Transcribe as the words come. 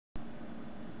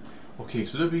Okay,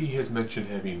 so WWE has mentioned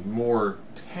having more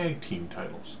tag team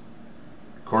titles.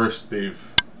 Of course,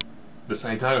 they've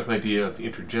decided to with an idea of the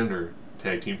intergender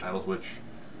tag team titles, which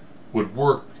would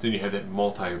work because then you have that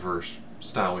multiverse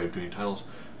style way of doing titles.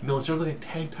 No, instead of looking at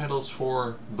tag titles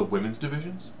for the women's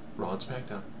divisions, Raw and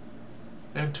SmackDown,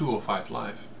 and 205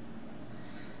 Live.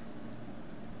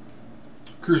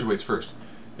 Cruiserweights first.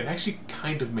 It actually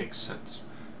kind of makes sense.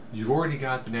 You've already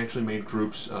got the naturally made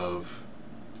groups of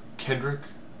Kendrick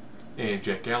and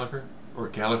Jack Gallagher, or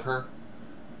Gallagher,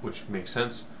 which makes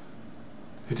sense.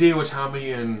 Hideo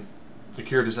Itami and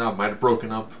Akira Tozawa might have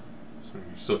broken up, so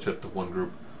you still kept the one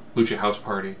group. Lucha House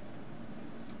Party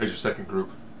as your second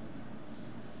group.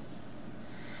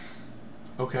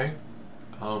 Okay.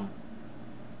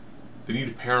 They need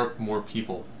to pair up more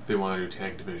people if they want to do a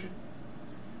tag division.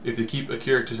 If they keep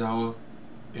Akira Tozawa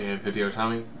and Hideo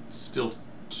Itami, it's still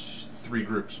 3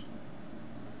 groups.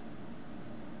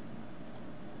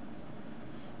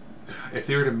 If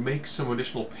they were to make some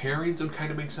additional pairings, it would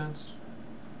kind of make sense.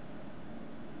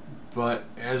 But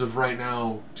as of right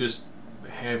now, just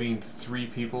having 3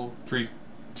 people, 3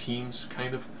 teams,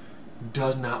 kind of,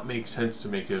 does not make sense to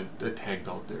make a tag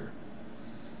belt there.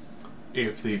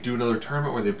 If they do another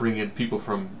tournament where they bring in people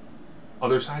from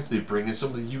other sides, they bring in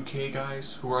some of the UK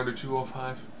guys who are under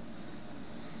 205,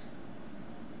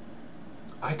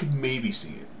 I could maybe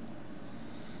see it.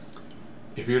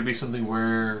 If it would be something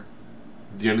where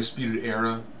the Undisputed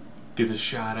Era gets a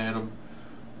shot at them,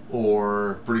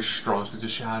 or British Strong gets a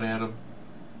shot at them,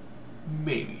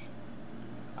 maybe.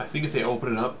 I think if they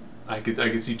open it up, I could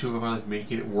see 205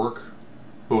 making it work,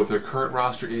 but with their current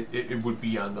roster, it would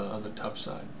be on the tough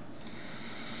side.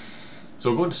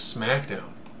 So going to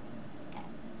SmackDown.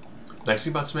 Nice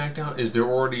thing about SmackDown is they're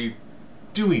already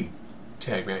doing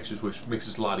tag matches, which makes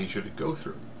this a lot easier to go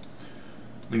through.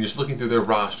 I mean, just looking through their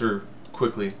roster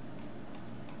quickly.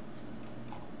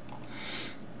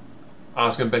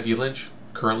 Asuka and Becky Lynch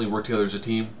currently work together as a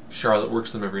team. Charlotte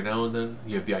works them every now and then.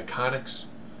 You have the Iconics,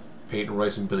 Peyton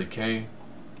Royce and Billie Kay.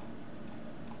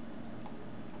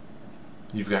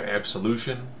 You've got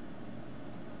Absolution.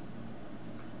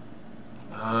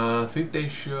 I think they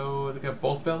got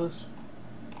both Bellas.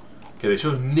 Okay, they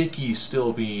show Nikki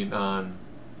still being on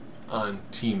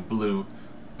Team Blue,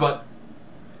 but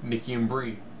Nikki and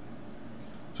Brie.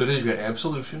 So then you've got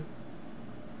Absolution,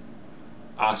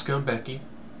 Asuka and Becky,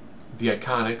 the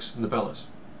Iconics, and the Bellas.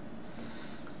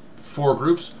 4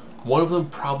 groups. One of them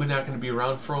probably not going to be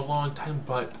around for a long time,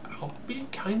 but I'll be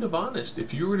kind of honest.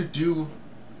 If you were to do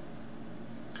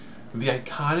the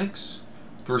Iconics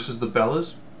versus the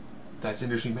Bellas, that's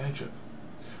an interesting matchup.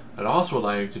 I'd also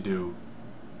like to do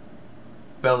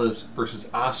Bellas versus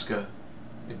Asuka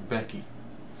and Becky,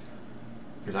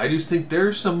 because I do think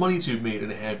there's some money to be made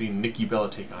in having Nikki Bella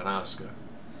take on Asuka.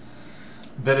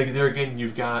 Then there again,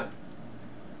 you've got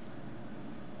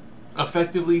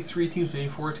effectively 3 teams, maybe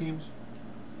 4 teams.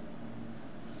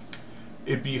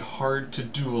 It'd be hard to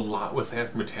do a lot with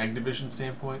that from a tag division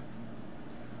standpoint.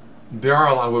 There are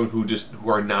a lot of women who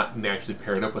are not naturally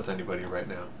paired up with anybody right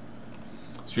now.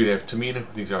 So you'd have Tamina,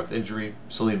 who things are with injury,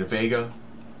 Selena Vega,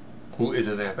 who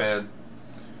isn't that bad,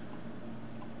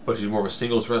 but she's more of a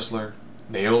singles wrestler,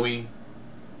 Naomi,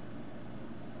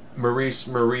 Maurice,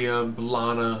 Maria,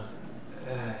 Lana,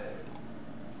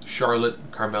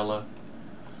 Charlotte, Carmella.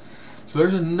 So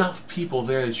there's enough people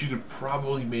there that you could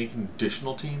probably make an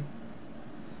additional team.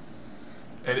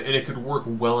 And it could work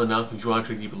well enough if you want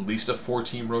to keep at least a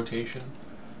 4-team rotation.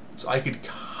 So I could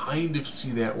kind of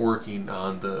see that working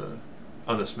on the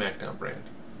SmackDown brand.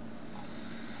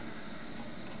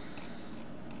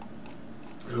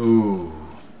 Ooh.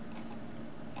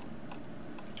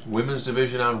 Women's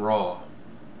division on Raw.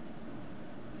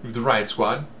 We have the Riot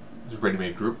Squad. It's a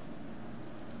ready-made group.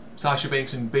 Sasha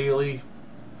Banks and Bayley.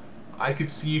 I could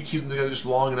see you keep them together just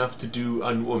long enough to do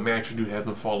a match or do have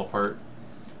them fall apart.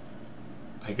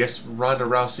 I guess Ronda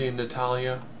Rousey and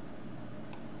Natalya.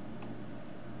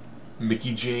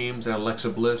 Mickie James and Alexa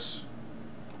Bliss.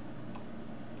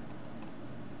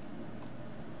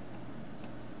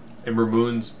 Ember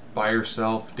Moon's by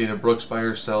herself. Dana Brooks by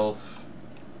herself.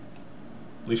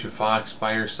 Alicia Fox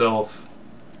by herself.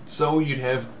 So you'd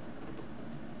have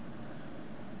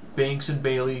Banks and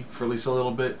Bayley for at least a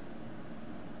little bit.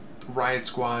 The Riot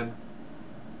Squad.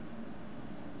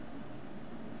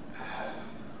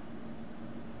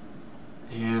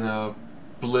 And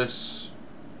Bliss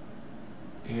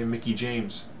and Mickie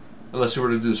James. Unless you were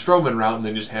to do the Strowman route and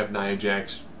then just have Nia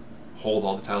Jax hold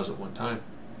all the titles at one time.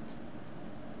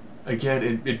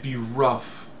 Again, it'd be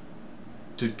rough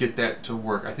to get that to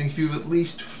work. I think if you have at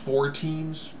least 4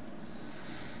 teams,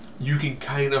 you can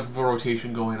kind of have a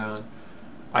rotation going on.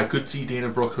 I could see Dana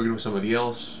Brooke hooking with somebody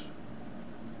else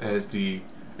as the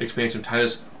expansion of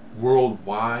Titus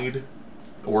worldwide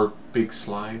or Big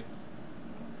Slide.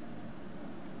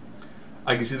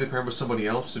 I can see the pairing with somebody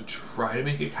else to try to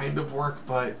make it kind of work,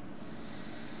 but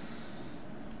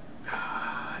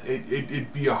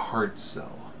it'd be a hard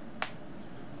sell.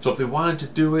 So if they wanted to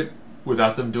do it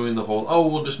without them doing the whole, oh,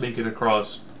 we'll just make it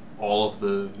across all of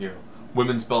the,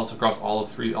 women's belts across all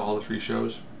the three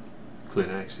shows,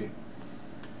 including NXT,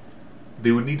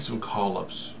 they would need some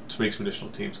call-ups to make some additional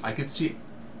teams. I could see it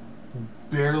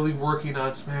barely working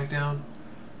on SmackDown,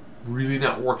 really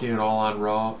not working at all on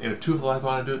Raw, and if Two of Life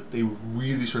want to do it, they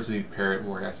really start to need to pair it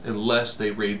more guys, unless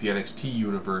they raid the NXT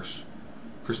universe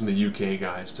for some of the UK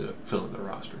guys to fill in their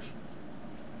rosters.